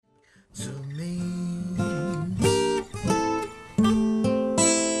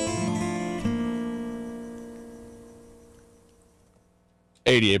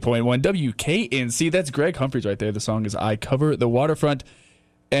88.1 WKNC. That's Greg Humphreys right there. The song is I Cover the Waterfront.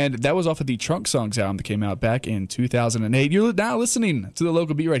 And that was off of the Trunk Songs album that came out back in 2008. You're now listening to the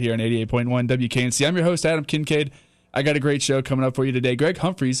local beat right here on 88.1 WKNC. I'm your host, Adam Kincaid. I got a great show coming up for you today. Greg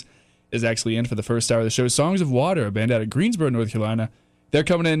Humphreys is actually in for the first hour of the show. Songs of Water, a band out of Greensboro, North Carolina. They're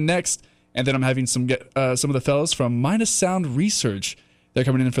coming in next. And then I'm having some of the fellas from Minus Sound Research. They're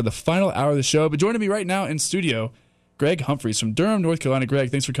coming in for the final hour of the show. But joining me right now in studio, Greg Humphreys from Durham, North Carolina. Greg,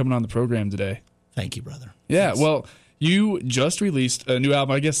 thanks for coming on the program today. Thank you, brother. Yeah, Thanks. Well, you just released a new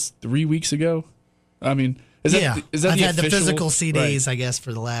album, I guess, 3 weeks ago. I mean, is that I've the had the official physical CDs, right. I guess,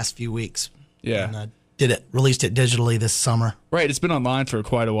 for the last few weeks. Yeah. And I released it digitally this summer. Right, it's been online for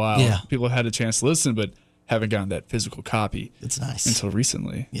quite a while. Yeah. People have had a chance to listen, but haven't gotten that physical copy. It's nice. Until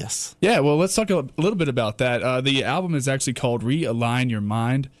recently. Yes. Yeah, well, let's talk a little bit about that. The album is actually called Realign Your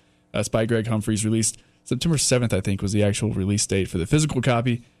Mind. It's by Greg Humphreys, released September 7th, I think, was the actual release date for the physical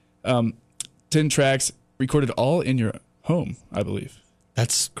copy. 10 tracks, recorded all in your home, I believe.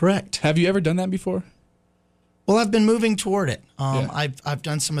 That's correct. Have you ever done that before? Well, I've been moving toward it. Yeah. I've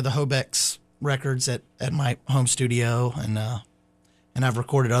done some of the Hobex records at my home studio, and I've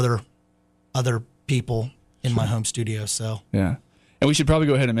recorded other people in my home studio. So yeah, and we should probably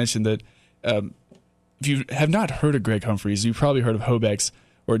go ahead and mention that if you have not heard of Greg Humphreys, you've probably heard of Hobex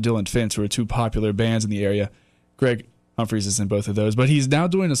or Dylan Fence, who are two popular bands in the area. Greg Humphreys is in both of those, but he's now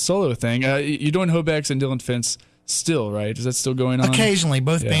doing a solo thing. You're doing Hobex and Dylan Fence still, right? Is that still going on? Occasionally,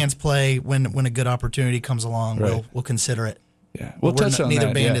 both bands play when a good opportunity comes along. Right. We'll consider it. Yeah, we'll touch on neither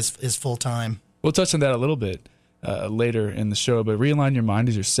that. band Yeah. is full time. We'll touch on that a little bit later in the show. But Realign Your Mind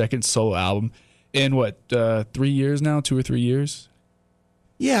is your second solo album in what 3 years now, 2 or 3 years?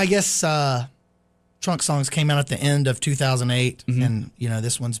 Yeah, I guess Trunk Songs came out at the end of 2008, and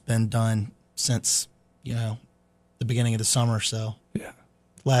this one's been done since the beginning of the summer. So yeah,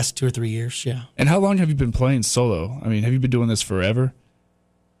 last 2 or 3 years. Yeah. And how long have you been playing solo? I mean, have you been doing this forever?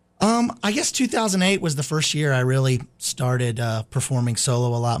 I guess 2008 was the first year I really started performing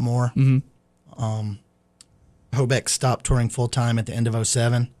solo a lot more. Mm-hmm. Hobex stopped touring full time at the end of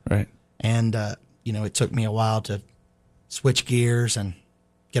 2007. Right. And it took me a while to switch gears and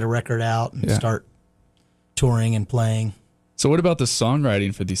get a record out and start touring and playing. So what about the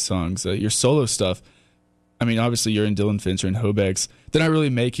songwriting for these songs? Your solo stuff, I mean, obviously you're in Dylan Fincher and Hobex. They're not really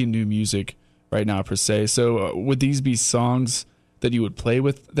making new music right now per se. So would these be songs that you would play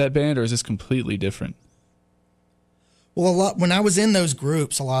with that band, or is this completely different? Well, when I was in those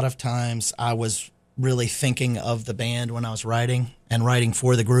groups, a lot of times I was really thinking of the band when I was writing and writing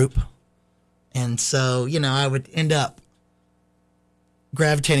for the group. And so, I would end up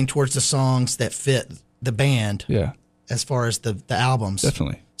gravitating towards the songs that fit the band. Yeah. As far as the albums.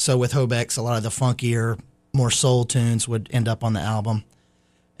 Definitely. So with Hobex, a lot of the funkier, more soul tunes would end up on the album.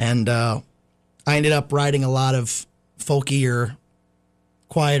 And I ended up writing a lot of folkier,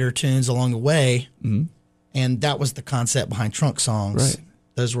 quieter tunes along the way. Mm-hmm. And that was the concept behind Trunk Songs. Right.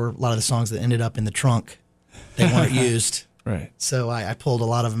 Those were a lot of the songs that ended up in the trunk. They weren't used. Right. So I pulled a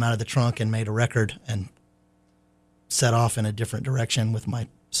lot of them out of the trunk and made a record and set off in a different direction with my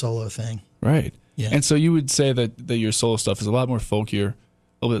solo thing. Right. Yeah. And so you would say that your solo stuff is a lot more folkier,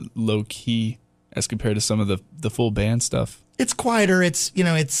 a little bit low key as compared to some of the full band stuff. It's quieter. It's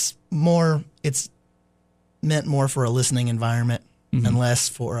it's meant more for a listening environment and less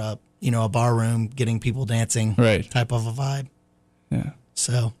for a bar room getting people dancing type of a vibe. Yeah.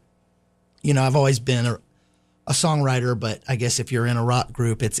 So, I've always been a songwriter, but I guess if you're in a rock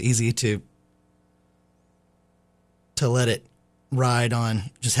group, it's easy to let it ride on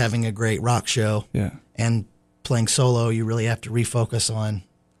just having a great rock show. Yeah. And playing solo, you really have to refocus on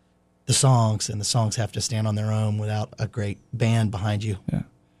the songs, and the songs have to stand on their own without a great band behind you. Yeah.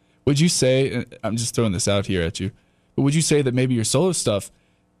 Would you say, I'm just throwing this out here at you, but would you say that maybe your solo stuff,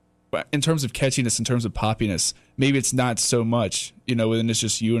 in terms of catchiness, in terms of poppiness, maybe it's not so much, when it's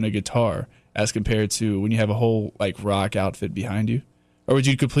just you and a guitar as compared to when you have a whole rock outfit behind you? Or would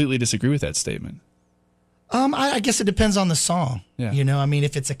you completely disagree with that statement? I guess it depends on the song. Yeah.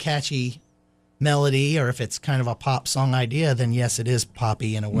 If it's a catchy melody or if it's kind of a pop song idea, then yes, it is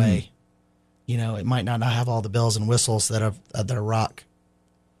poppy in a way. It might not have all the bells and whistles that a rock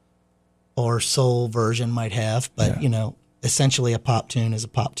or soul version might have, but essentially a pop tune is a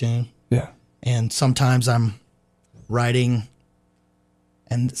pop tune. Yeah. And sometimes I'm writing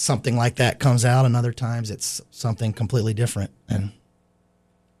and something like that comes out, and other times it's something completely different and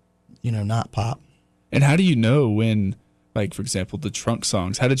not pop. And how do you know when, for example, the Trunk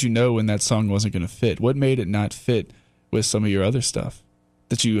Songs, how did you know when that song wasn't going to fit? What made it not fit with some of your other stuff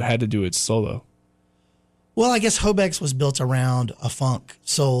that you had to do it solo? Well, I guess Hobex was built around a funk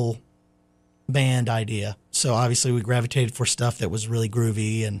soul band idea. So obviously we gravitated for stuff that was really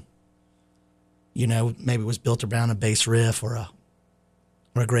groovy and, you know, maybe was built around a bass riff or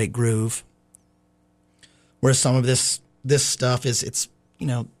a great groove. Whereas some of this stuff it's, you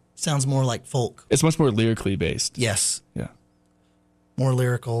know, sounds more like folk. It's much more lyrically based. Yes. Yeah. More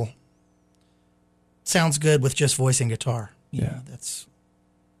lyrical. Sounds good with just voice and guitar. You know, that's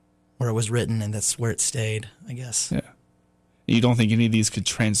where it was written and that's where it stayed, I guess. Yeah. You don't think any of these could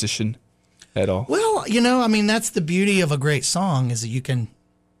transition at all? Well, you know, I mean, that's the beauty of a great song is that you can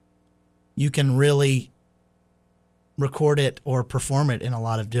really record it or perform it in a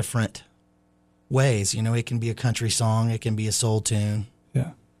lot of different ways. You know, it can be a country song, it can be a soul tune.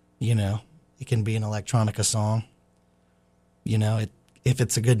 Yeah. You know, it can be an electronica song. You know, if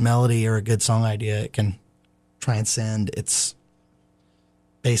it's a good melody or a good song idea, it can transcend its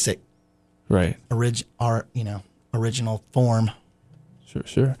basic original form.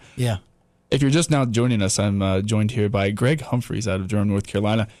 Sure. Yeah. If you're just now joining us, I'm joined here by Greg Humphreys out of Durham, North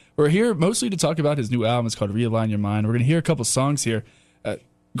Carolina. We're here mostly to talk about his new album. It's called Realign Your Mind. We're going to hear a couple songs here.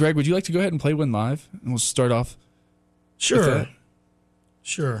 Greg, would you like to go ahead and play one live? And we'll start off. Sure.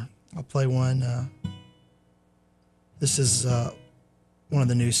 I'll play one. This is one of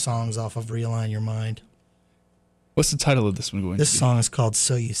the new songs off of Realign Your Mind. What's the title of this one going to be? This song is called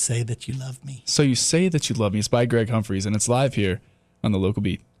So You Say That You Love Me. So You Say That You Love Me. It's by Greg Humphreys, and it's live here on the Local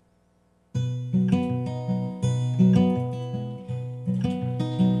Beat.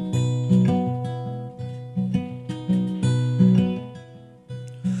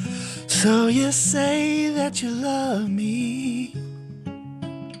 So you say that you love me.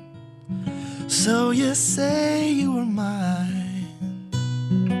 So you say you are mine.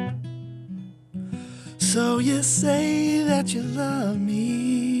 So you say that you love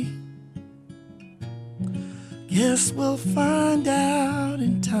me. Guess we'll find out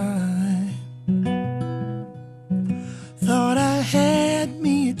in time. Thought I had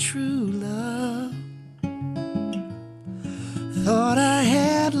me a true love. Thought I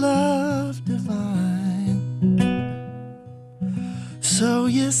had love divine. So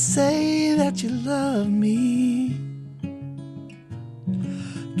you say that you love me.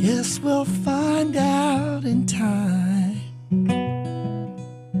 Guess we'll find out in time.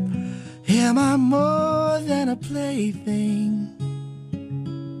 Am I more than a plaything?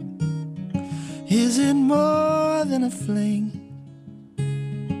 Is it more than a fling?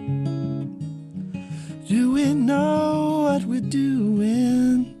 Do we know what we're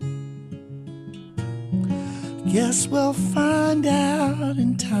doing? Guess we'll find out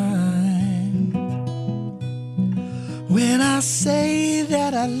in time. When I say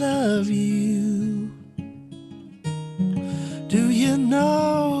that I love you, do you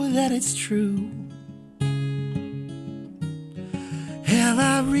know that it's true? Have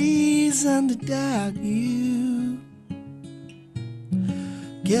I reason to doubt you?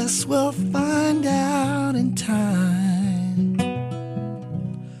 Guess we'll find out in time.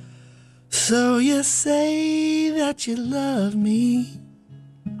 So you say that you love me.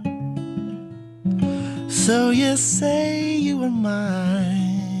 So you say you are mine.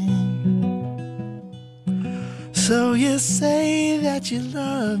 So you say that you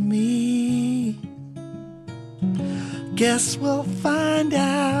love me. Guess we'll find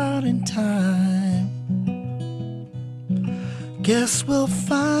out in time. Guess we'll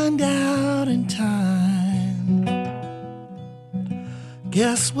find out in time.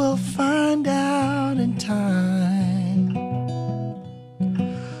 Guess we'll find out in time.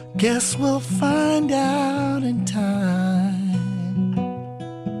 Guess we'll find out in time.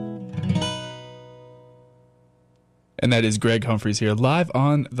 And that is Greg Humphreys here, live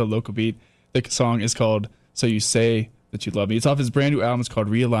on the Local Beat. The song is called So You Say That You Love Me. It's off his brand new album. It's called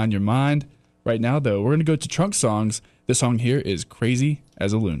Realign Your Mind. Right now, though, we're going to go to Trunk Songs. This song here is Crazy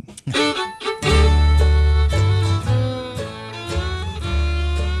as a Loon.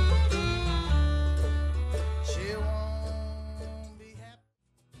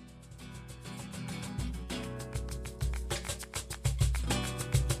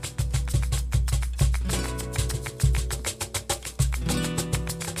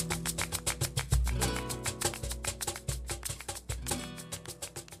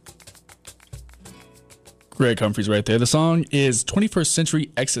 Greg Humphreys right there. The song is 21st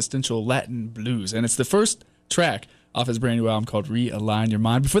Century Existential Latin Blues, and it's the first track off his brand new album called Realign Your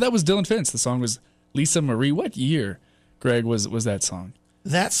Mind. Before that was Dylan Fence. The song was Lisa Marie. What year, Greg, was that song?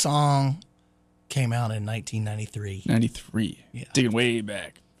 That song came out in 1993. 93. Yeah. Digging way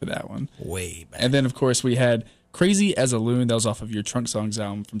back for that one. Way back. And then, of course, we had Crazy as a Loon. That was off of your Trunk Songs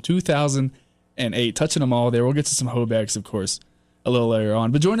album from 2000. and 8, touching them all there. We'll get to some Hobags, of course, a little later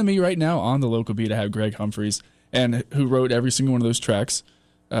on. But joining me right now on the local beat, I have Greg Humphreys, and who wrote every single one of those tracks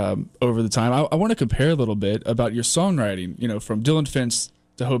over the time. I want to compare a little bit about your songwriting, from Dylan Fence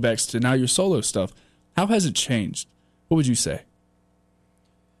to Hobags to now your solo stuff. How has it changed? What would you say?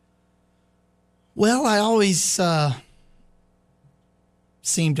 Well, I always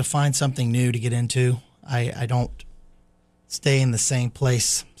seem to find something new to get into. I don't stay in the same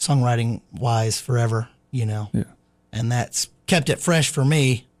place songwriting wise forever, Yeah. and that's kept it fresh for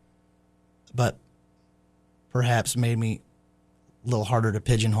me, but perhaps made me a little harder to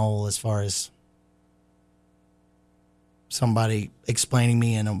pigeonhole as far as somebody explaining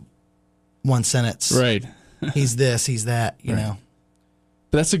me in one sentence. Right. He's this, he's that, you know.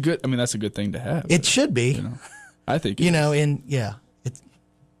 But that's a good thing to have. It should be. I think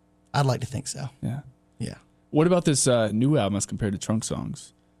I'd like to think so. Yeah. Yeah. What about this new album as compared to Trunk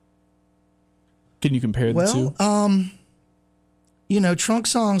Songs? Can you compare the two? Trunk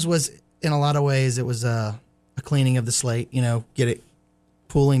Songs was, in a lot of ways, it was a cleaning of the slate,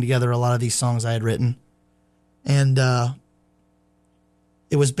 pulling together a lot of these songs I had written. And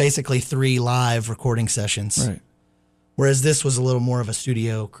it was basically 3 live recording sessions. Right. Whereas this was a little more of a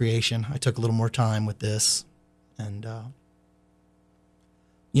studio creation. I took a little more time with this. And, a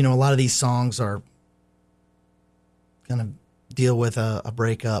lot of these songs are kind of deal with a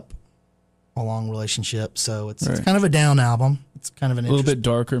breakup, a long relationship. So it's kind of a down album. It's kind of a little bit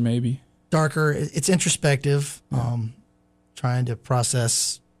darker, maybe. Darker. It's introspective, trying to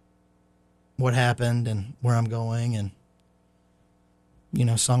process what happened and where I'm going. And,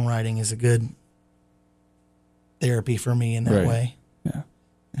 songwriting is a good therapy for me in that way. Yeah.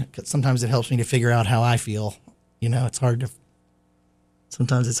 Sometimes it helps me to figure out how I feel.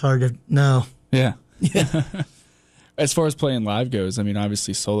 Sometimes it's hard to know. Yeah. As far as playing live goes,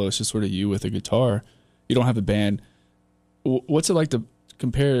 obviously solo is just sort of you with a guitar. You don't have a band. What's it like to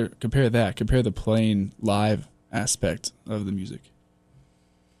compare the playing live aspect of the music?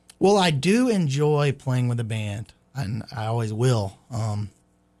 Well, I do enjoy playing with a band, and I always will.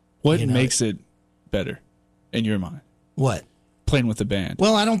 What makes it better in your mind? What? Playing with a band.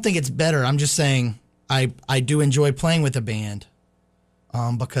 Well, I don't think it's better. I'm just saying I do enjoy playing with a band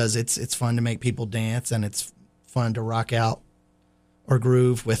because it's fun to make people dance, and it's fun to rock out or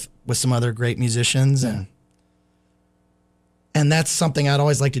groove with some other great musicians. Yeah. And that's something I'd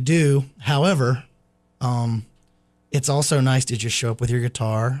always like to do. However, it's also nice to just show up with your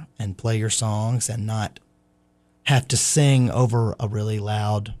guitar and play your songs and not have to sing over a really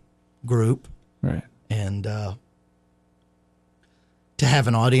loud group. Right. And to have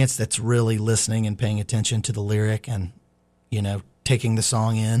an audience that's really listening and paying attention to the lyric and, taking the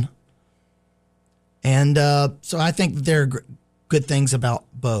song in. And so I think there are good things about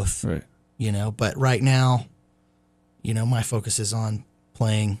both. Right. But right now, my focus is on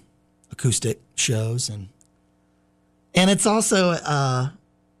playing acoustic shows, and it's also,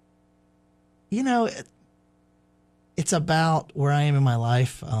 it's about where I am in my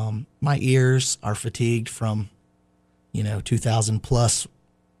life. My ears are fatigued from, 2,000 plus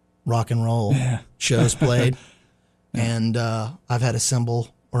rock and roll shows played, and I've had a cymbal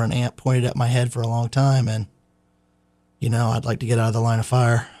or an amp pointed at my head for a long time, and I'd like to get out of the line of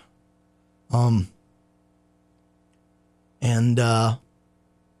fire. And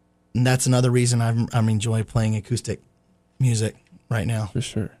that's another reason I'm enjoying playing acoustic music right now. For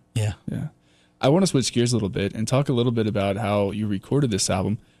sure. Yeah. Yeah. I want to switch gears a little bit and talk a little bit about how you recorded this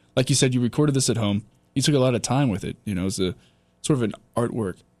album. Like you said, you recorded this at home. You took a lot of time with it. It was a sort of an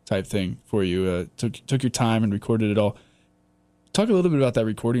artwork type thing for you. Took your time and recorded it all. Talk a little bit about that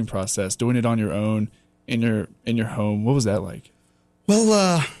recording process, doing it on your own in your home. What was that like?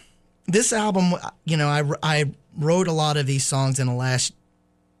 Well, this album, I wrote a lot of these songs in the last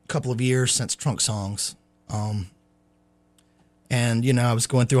couple of years since Trunk Songs. And, I was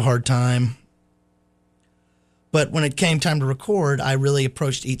going through a hard time. But when it came time to record, I really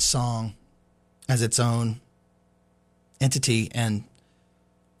approached each song as its own entity. And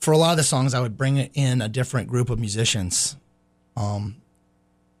for a lot of the songs, I would bring in a different group of musicians. I'm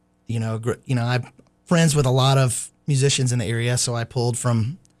friends with a lot of musicians in the area, so I pulled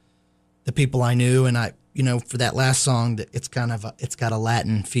from the people I knew, and for that last song, it's got a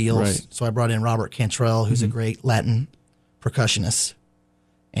Latin feel. Right. So I brought in Robert Cantrell, who's a great Latin percussionist,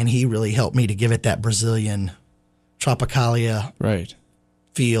 and he really helped me to give it that Brazilian Tropicalia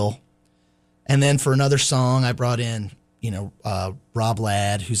feel. And then for another song, I brought in, Rob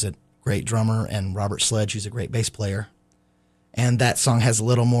Ladd, who's a great drummer, and Robert Sledge, who's a great bass player. And that song has a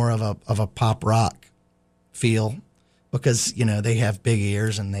little more of a pop rock feel because, they have big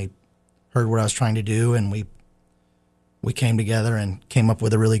ears and they heard what I was trying to do, and we came together and came up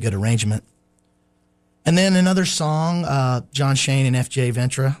with a really good arrangement. And then another song, John Shane and FJ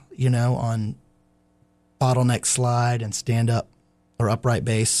Ventura, on Bottleneck Slide and Stand Up or Upright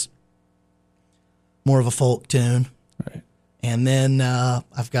Bass. More of a folk tune. Right. And then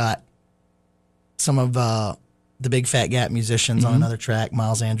I've got some of the Big Fat Gap musicians on another track,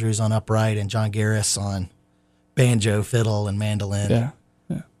 Miles Andrews on upright and John Garris on banjo, fiddle, and mandolin.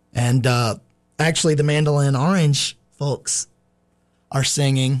 Yeah. And actually the Mandolin Orange folks are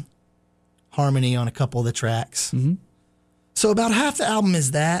singing harmony on a couple of the tracks. Mm-hmm. So about half the album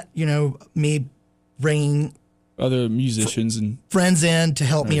is that, me bringing other musicians and friends in to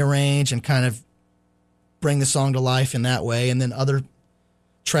help me arrange and kind of bring the song to life in that way. And then other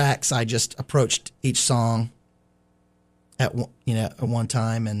tracks, I just approached each song at one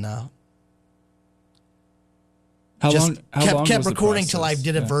time and how long kept was the recording till I process?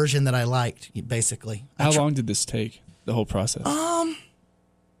 did a version that I liked, basically. How long did this take, the whole process?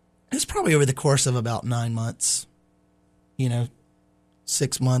 It's probably over the course of about 9 months,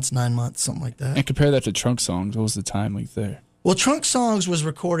 6 months, 9 months, something like that. And compare that to Trunk Songs. What was the time length there? Well, Trunk Songs was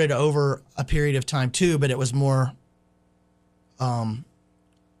recorded over a period of time too, but it was more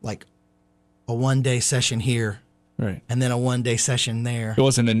like a 1 day session here, Right. and then a 1 day session there. It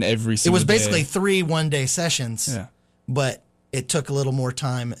wasn't in every It single was basically day. 3 1 day sessions, Yeah. but it took a little more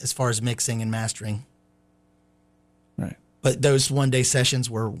time as far as mixing and mastering. Right. But those 1 day sessions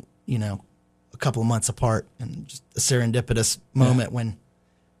were, a couple of months apart, and just a serendipitous moment when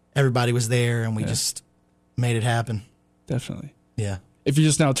everybody was there and we just made it happen. Definitely. Yeah. If you're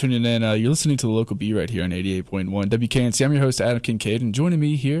just now tuning in, you're listening to the local beat right here on 88.1 WKNC. I'm your host, Adam Kincaid, and joining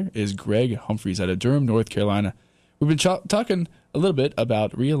me here is Greg Humphreys out of Durham, North Carolina. We've been talking a little bit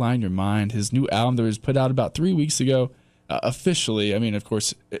about Realign Your Mind, his new album that was put out about 3 weeks ago, officially. I mean, of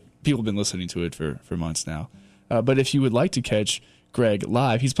course, people have been listening to it for months now. But if you would like to catch Greg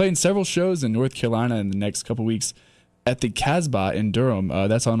live, he's playing several shows in North Carolina in the next couple weeks at the Casbah in Durham.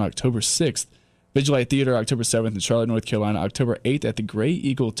 That's on October 6th. Vigilite Theater, October 7th in Charlotte, North Carolina. October 8th at the Gray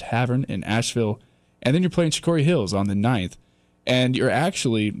Eagle Tavern in Asheville. And then you're playing Chicory Hills on the 9th. And you're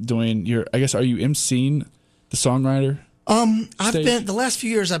actually doing are you emceeing the songwriter? I've been the last few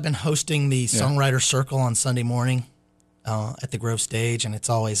years. I've been hosting the Songwriter Circle on Sunday morning at the Grove Stage, and it's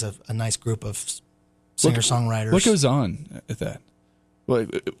always a nice group of singer-songwriters. What goes on at that?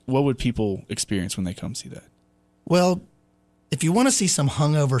 What would people experience when they come see that? Well, if you want to see some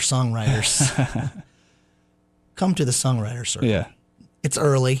hungover songwriters, come to the Songwriter Circle. Yeah. It's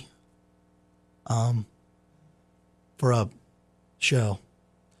early for a show,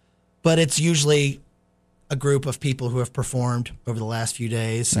 but it's usually a group of people who have performed over the last few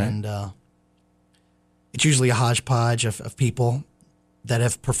days, Right. and it's usually a hodgepodge of people that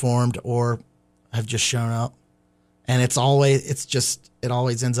have performed or have just shown up, and it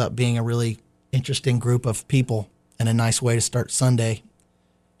always ends up being a really interesting group of people and a nice way to start Sunday.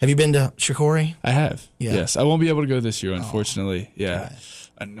 Have you been to Chicory? I have. Yeah. Yes. I won't be able to go this year, unfortunately. Yeah. okay.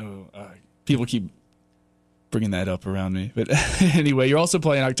 I know people keep bringing that up around me. But anyway, you're also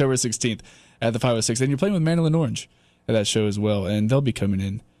playing October 16th at the 506, and you're playing with Mandolin Orange at that show as well. And they'll be coming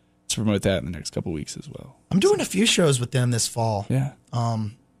in to promote that in the next couple weeks as well. I'm doing a few shows with them this fall. Yeah.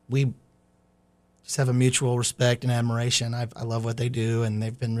 We just have a mutual respect and admiration. I love what they do, and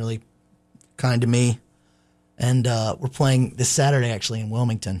they've been really kind to me. And we're playing this Saturday, actually, in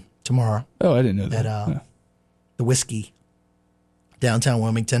Wilmington tomorrow Oh, I didn't know that. at the Whiskey, downtown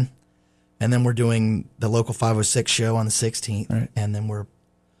Wilmington. And then we're doing the local 506 show on the 16th. Right. And then we're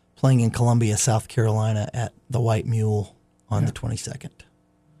playing in Columbia, South Carolina at the White Mule on the 22nd.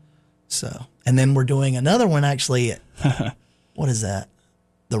 So, and then we're doing another one, actually. What is that?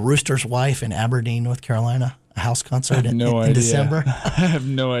 The Rooster's Wife in Aberdeen, North Carolina, a house concert in December. I have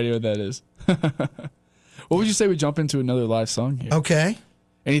no idea what that is. What would you say we jump into another live song here? Okay.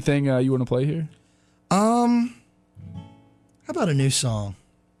 Anything you want to play here? How about a new song?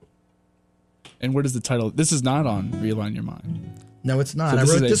 And what is the title? This is not on Realign Your Mind. No, it's not. So I this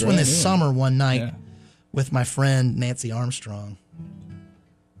wrote is a this one brand this new one. summer one night Yeah. with my friend Nancy Armstrong.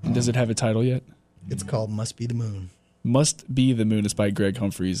 And does it have a title yet? It's called Must Be the Moon. Must Be the Moon is by Greg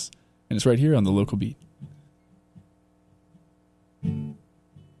Humphreys. And it's right here on the local beat.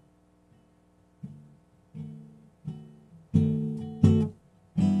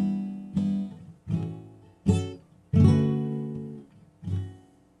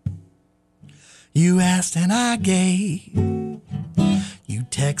 You asked and I gave. You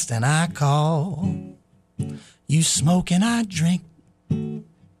text and I call. You smoke and I drink.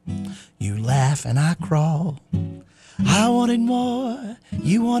 You laugh and I crawl. I wanted more,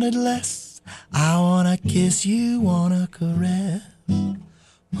 you wanted less. I wanna kiss, you wanna caress.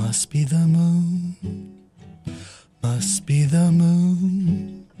 Must be the moon, must be the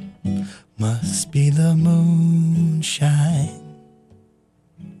moon, must be the moonshine.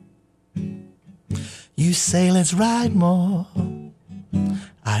 You say let's ride more,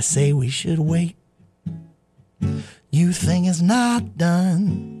 I say we should wait. You think it's not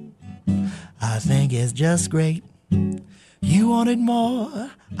done, I think it's just great. You wanted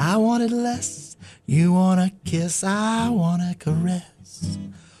more, I wanted less. You want a kiss, I want a caress.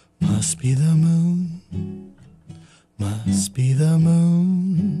 Must be the moon, must be the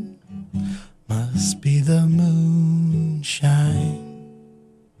moon, must be the moonshine.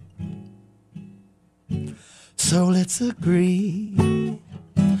 So let's agree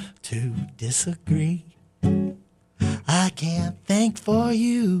to disagree. I can't think for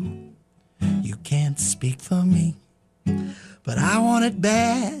you, you can't speak for me. But I want it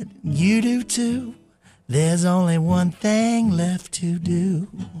bad, you do too. There's only one thing left to do.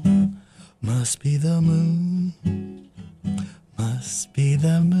 Must be the moon, must be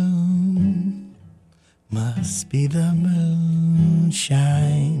the moon, must be the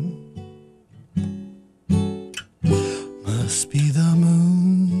moonshine. Must be the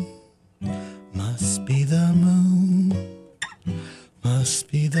moon, must be the moon,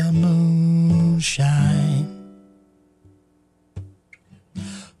 must be the moonshine.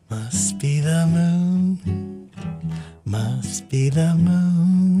 Must be the moon, must be the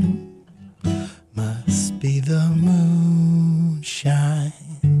moon, must be the moonshine.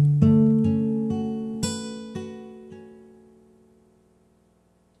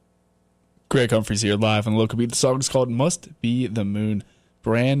 Greg Humphreys here live on the Local Beat. The song is called Must Be the Moon.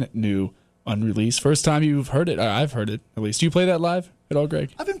 Brand new, unreleased. First time you've heard it. I've heard it, at least. Do you play that live at all,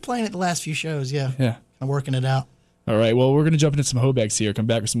 Greg? I've been playing it the last few shows, yeah. Yeah. I'm working it out. All right, well, we're going to jump into some Hobex here. Come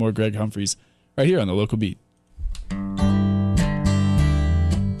back with some more Greg Humphreys right here on the Local Beat.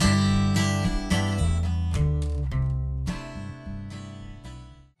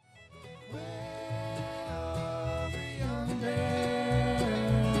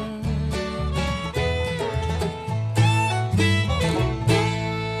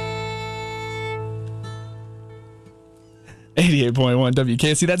 .1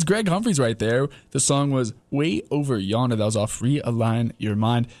 WKC. That's Greg Humphreys right there. The song was Way Over Yonder. That was off Realign Your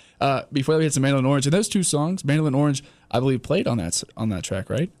Mind. Before we had some Mandolin Orange, and those two songs, Mandolin Orange, I believe, played on that track,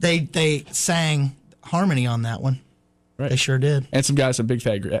 right? They sang harmony on that one. Right. They sure did. And some guys, some big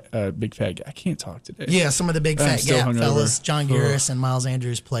fat. I can't talk today. Yeah, some of the big fat still Gap hungover. fellas, John Garris and Miles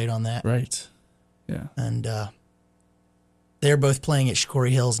Andrews, played on that. Right. Yeah. And they're both playing at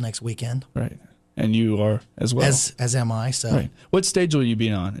Shikori Hills next weekend. Right. And you are as well. As am I. So. Right. What stage will you be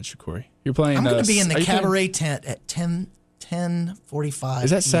on at Shikori? You're playing. I'm going to be in the cabaret tent at 10:45.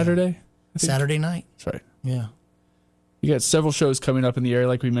 Is that Saturday? Saturday night. That's right. Yeah. You got several shows coming up in the area,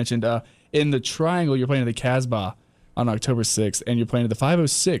 like we mentioned. In the Triangle, you're playing at the Casbah on October 6th, and you're playing at the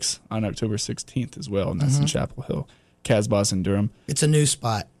 506 on October 16th as well, and that's in Chapel Hill. Casbah's in Durham. It's a new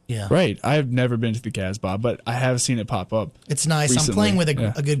spot. Yeah. Right. I've never been to the Casbah, but I have seen it pop up. It's nice. recently. I'm playing with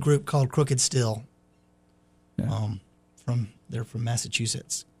a good group called Crooked Still. Yeah. They're from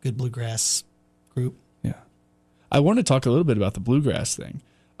Massachusetts. Good bluegrass group. Yeah. I want to talk a little bit about the bluegrass thing.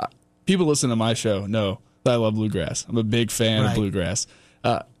 People listen to my show know that I love bluegrass. I'm a big fan of bluegrass.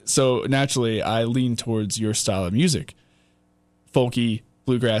 So naturally, I lean towards your style of music. Folky,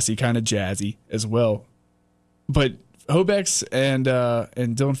 bluegrassy, kind of jazzy as well. But Hobex and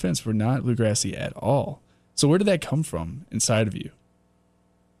Dylan Fence were not bluegrassy at all. So where did that come from inside of you?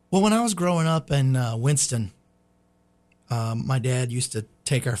 Well, when I was growing up in Winston, my dad used to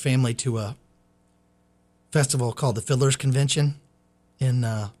take our family to a festival called the Fiddlers Convention in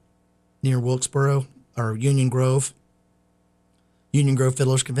near Wilkesboro or Union Grove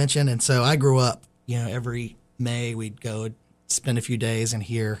Fiddlers Convention. And so I grew up, every May we'd go spend a few days and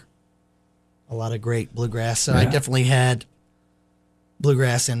hear a lot of great bluegrass. So I definitely had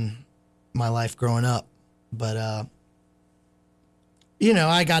bluegrass in my life growing up. But,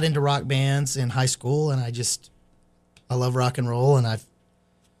 I got into rock bands in high school, and I love rock and roll, and I've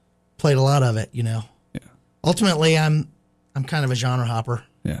played a lot of it, Yeah. Ultimately, I'm kind of a genre hopper.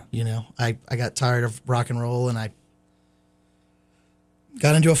 Yeah. I got tired of rock and roll, and I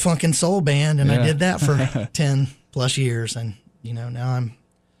got into a funk and soul band, and I did that for 10 plus years. And, now I'm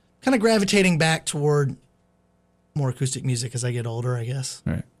kind of gravitating back toward more acoustic music as I get older, I guess.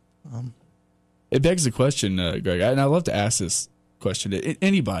 Right. It begs the question, Greg, and I'd love to ask this question to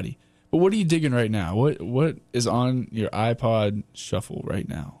anybody, but what are you digging right now? What is on your iPod shuffle right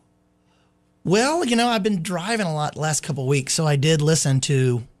now? Well, I've been driving a lot the last couple of weeks, so I did listen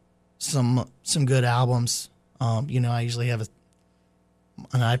to some good albums. I usually have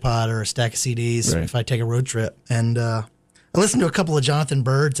an iPod or a stack of CDs Right. if I take a road trip, and I listened to a couple of Jonathan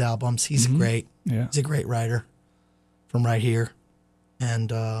Bird's albums. He's great. Yeah. He's a great writer from right here,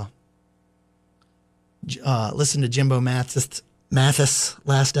 and listened to Jimbo Mathis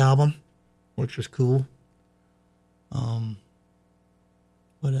last album, which was cool. What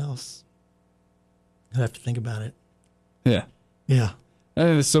else? I'd have to think about it. Yeah. Yeah. And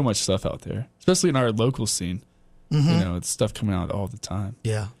there's so much stuff out there, especially in our local scene. It's stuff coming out all the time.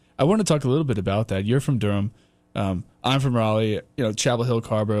 Yeah. I want to talk a little bit about that. You're from Durham. I'm from Raleigh. Chapel Hill,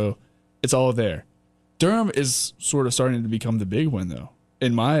 Carborough. It's all there. Durham is sort of starting to become the big one, though,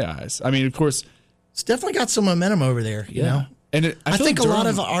 in my eyes. I mean, of course. It's definitely got some momentum over there, you know? And I feel think like a lot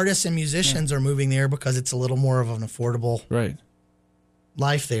Durham- of artists and musicians are moving there because it's a little more of an affordable Right.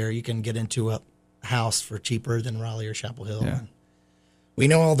 life there. You can get into a house for cheaper than Raleigh or Chapel Hill. Yeah. And we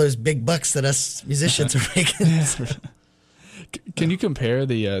know all those big bucks that us musicians are making. Can you compare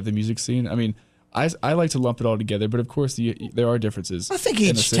the music scene? I mean, I like to lump it all together, but of course there are differences. I think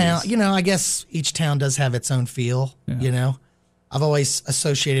in the each town, cities. I guess each town does have its own feel, I've always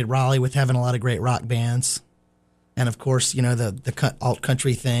associated Raleigh with having a lot of great rock bands. And of course, the alt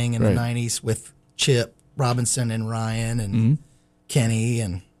country thing in Right. the 90s with Chip Robinson and Ryan and Kenny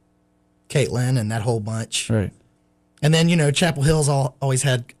and Caitlin and that whole bunch. Right. And then, Chapel Hill's always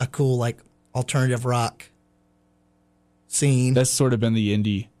had a cool, like, alternative rock scene. That's sort of been the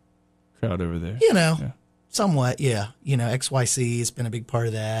indie crowd over there. Somewhat, yeah. XYC has been a big part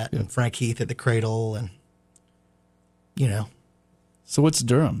of that. And Frank Heath at the Cradle and, So what's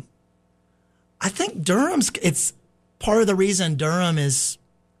Durham? I think it's part of the reason Durham is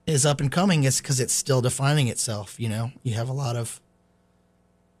up and coming is because it's still defining itself. You have a lot of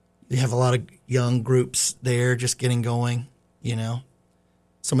young groups there just getting going.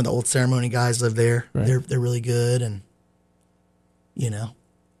 Some of the old ceremony guys live there. Right. They're really good, and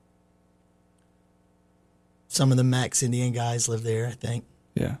some of the Max Indian guys live there. I think.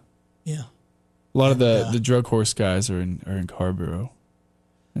 Yeah. Yeah. A lot of the drug horse guys are in Carborough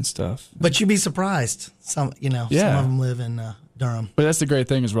and stuff. But you'd be surprised. Some of them live in Durham. But that's the great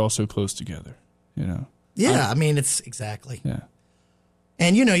thing is we're all so close together. Yeah, I mean it's exactly. Yeah.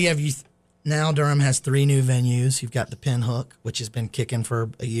 And you have now Durham has 3 new venues. You've got the Pinhook, which has been kicking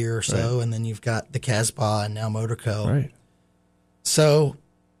for a year or so, Right. and then you've got the Casbah and now Motorco. Right. So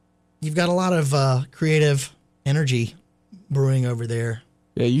you've got a lot of creative energy brewing over there.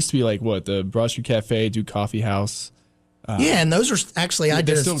 Yeah, it used to be like what the Broad Street Cafe, Duke Coffee House. Yeah, and those are actually I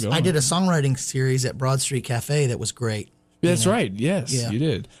they're did still going. I did a songwriting series at Broad Street Cafe that was great. Yeah, that's right. Yes, Yeah. you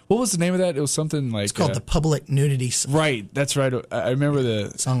did. What was the name of that? It was something like It's called the Public Nudity Right, that's right. I remember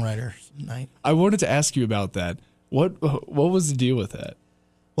the. Songwriter Night. I wanted to ask you about that. What was the deal with that?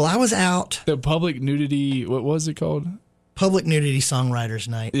 Well, I was out The public nudity. What was it called? Public Nudity Songwriters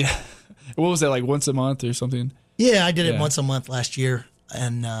Night. Yeah. What was that, like once a month or something? Yeah, I did it Yeah. once a month last year,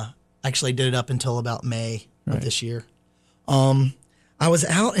 and actually did it up until about May Right. of this year. I was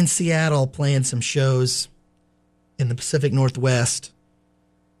out in Seattle playing some shows in the Pacific Northwest,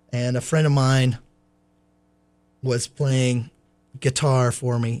 and a friend of mine was playing guitar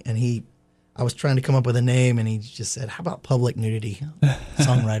for me, and I was trying to come up with a name, and he just said, "How about Public Nudity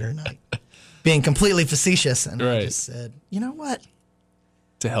Songwriter Night?" Being completely facetious, and I Right. just said, "You know what?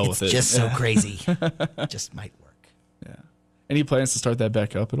 To hell It's with it. just so crazy. It just might work." Any plans to start that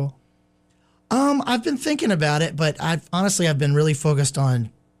back up at all? I've been thinking about it, but I've been really focused on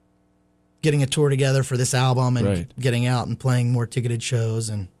getting a tour together for this album and Right. getting out and playing more ticketed shows,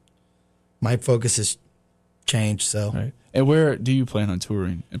 and my focus has changed. So, Right. And where do you plan on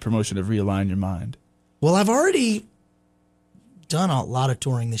touring in promotion of Realign Your Mind? well, I've already done a lot of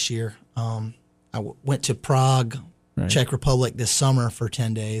touring this year. Went to Prague, Right. Czech Republic this summer for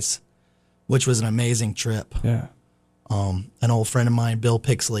 10 days, which was an amazing trip. Yeah. An old friend of mine, Bill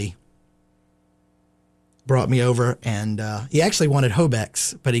Pixley, brought me over, and he actually wanted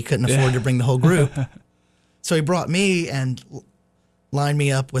Hobex, but he couldn't afford to bring the whole group. So he brought me and lined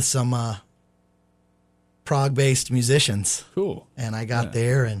me up with some Prague-based musicians. Cool. And I got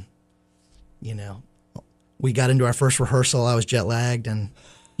there, and, we got into our first rehearsal. I was jet lagged, and,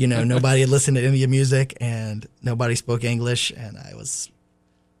 nobody had listened to any of the music, and nobody spoke English, and I was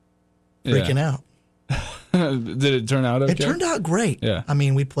freaking out. Did it turn out okay? It turned out great. Yeah. I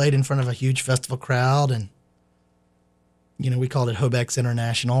mean, we played in front of a huge festival crowd, and we called it Hobex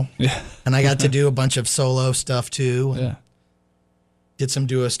International. Yeah. And I got to do a bunch of solo stuff too. And Yeah. did some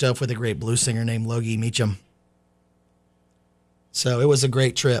duo stuff with a great blues singer named Logie Meacham. So it was a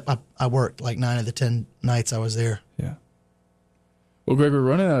great trip. I worked like 9 of the 10 nights I was there. Yeah. Well, Greg, we're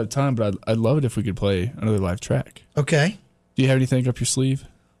running out of time, but I'd love it if we could play another live track. Okay. Do you have anything up your sleeve?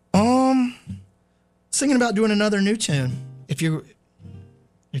 Thinking about doing another new tune. If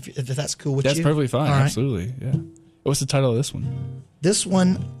that's cool with you. That's perfectly fine. All right. Absolutely. Yeah. What's the title of this one? This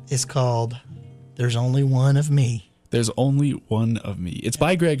one is called There's Only One of Me. There's Only One of Me. It's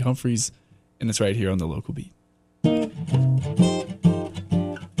by Greg Humphreys, and it's right here on the Local Beat.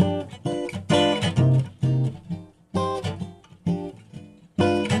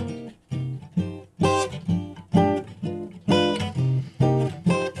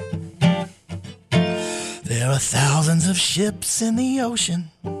 There are thousands of ships in the ocean.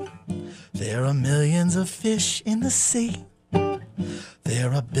 There are millions of fish in the sea.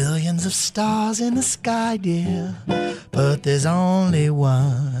 There are billions of stars in the sky, dear, but there's only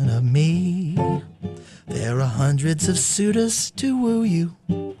one of me. There are hundreds of suitors to woo you.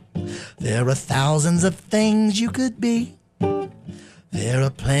 There are thousands of things you could be. There are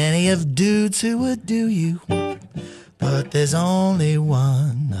plenty of dudes who would do you, but there's only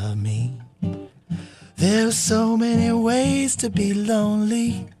one of me. There's so many ways to be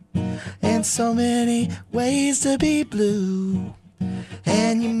lonely, and so many ways to be blue.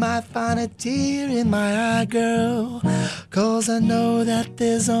 And you might find a tear in my eye, girl, 'cause I know that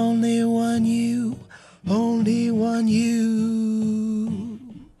there's only one you, only one you.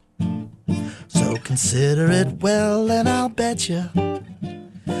 So consider it well, and I'll bet you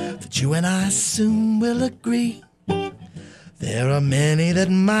that you and I soon will agree. There are many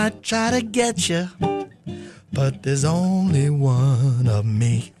that might try to get you, but there's only one of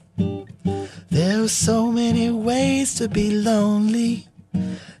me. There's so many ways to be lonely,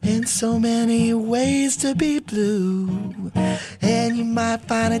 and so many ways to be blue. And you might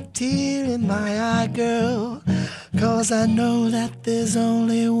find a tear in my eye, girl, 'cause I know that there's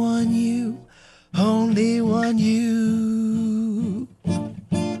only one you, only one you.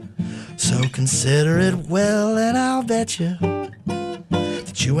 So consider it well, and I'll bet you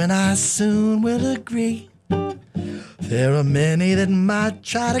that you and I soon will agree. There are many that might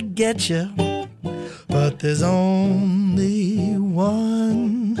try to get you, but there's only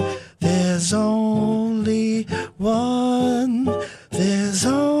one. There's only one. There's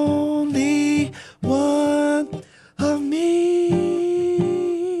only one of me.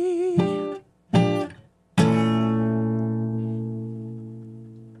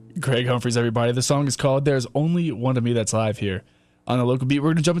 Greg Humphreys, everybody. The song is called There's Only One of Me. That's live here on the Local Beat.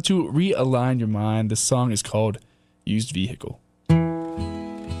 We're going to jump into Realign Your Mind. This song is called Used Vehicle.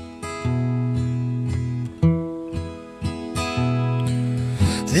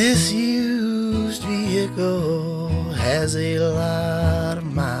 This used vehicle has a lot of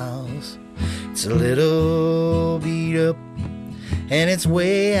miles. It's a little beat up and it's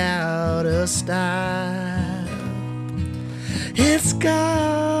way out of style. It's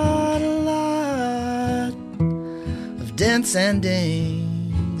got a lot of dents and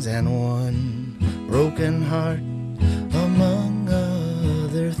dings and one broken heart, among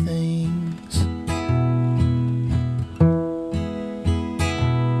other things.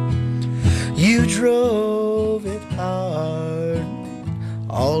 You drove it hard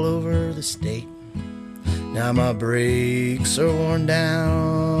all over the state. Now my brakes are worn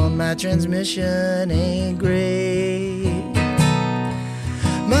down, my transmission ain't great.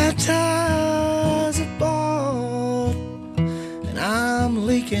 My tires are bald and I'm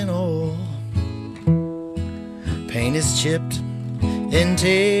leaking oil. Paint is chipped,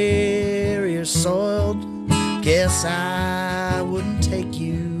 interior soiled. Guess I wouldn't take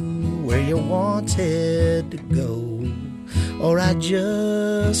you where you wanted to go, or I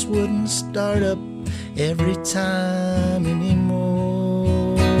just wouldn't start up every time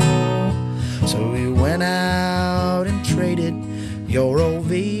anymore. So we went out and traded your old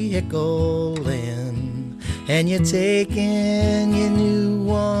vehicle in, and you're taking your new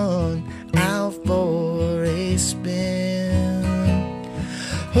one out for a spin.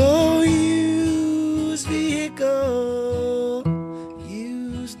 Oh, used vehicle,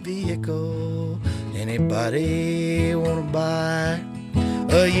 used vehicle. Anybody wanna buy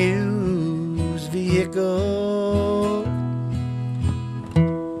a used vehicle?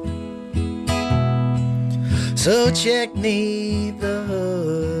 So check neath the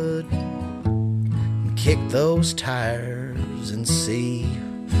hood and kick those tires and see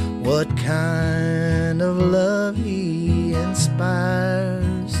what kind of love he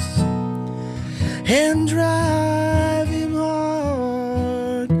inspires, and drive him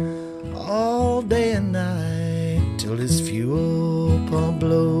hard all day and night till his fuel pump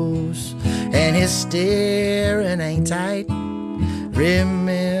blows and his steering ain't tight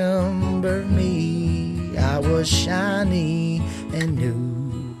Remember me, I was shiny and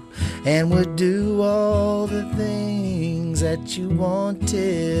new, and would do all the things that you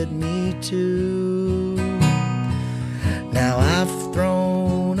wanted me to. Now I've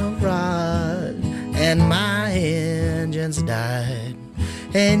thrown a rod and my engine's died,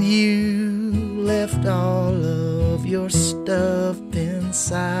 and you left all of your stuff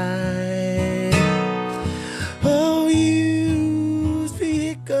inside. Oh, used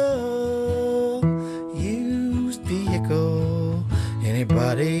vehicle,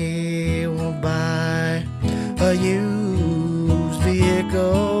 anybody will buy a used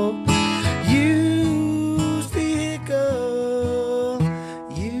vehicle. Used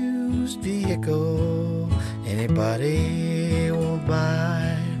vehicle, anybody will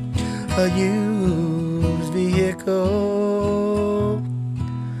buy a used vehicle.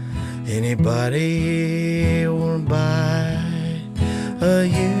 Anybody will buy a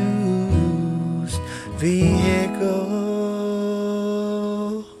used vehicle.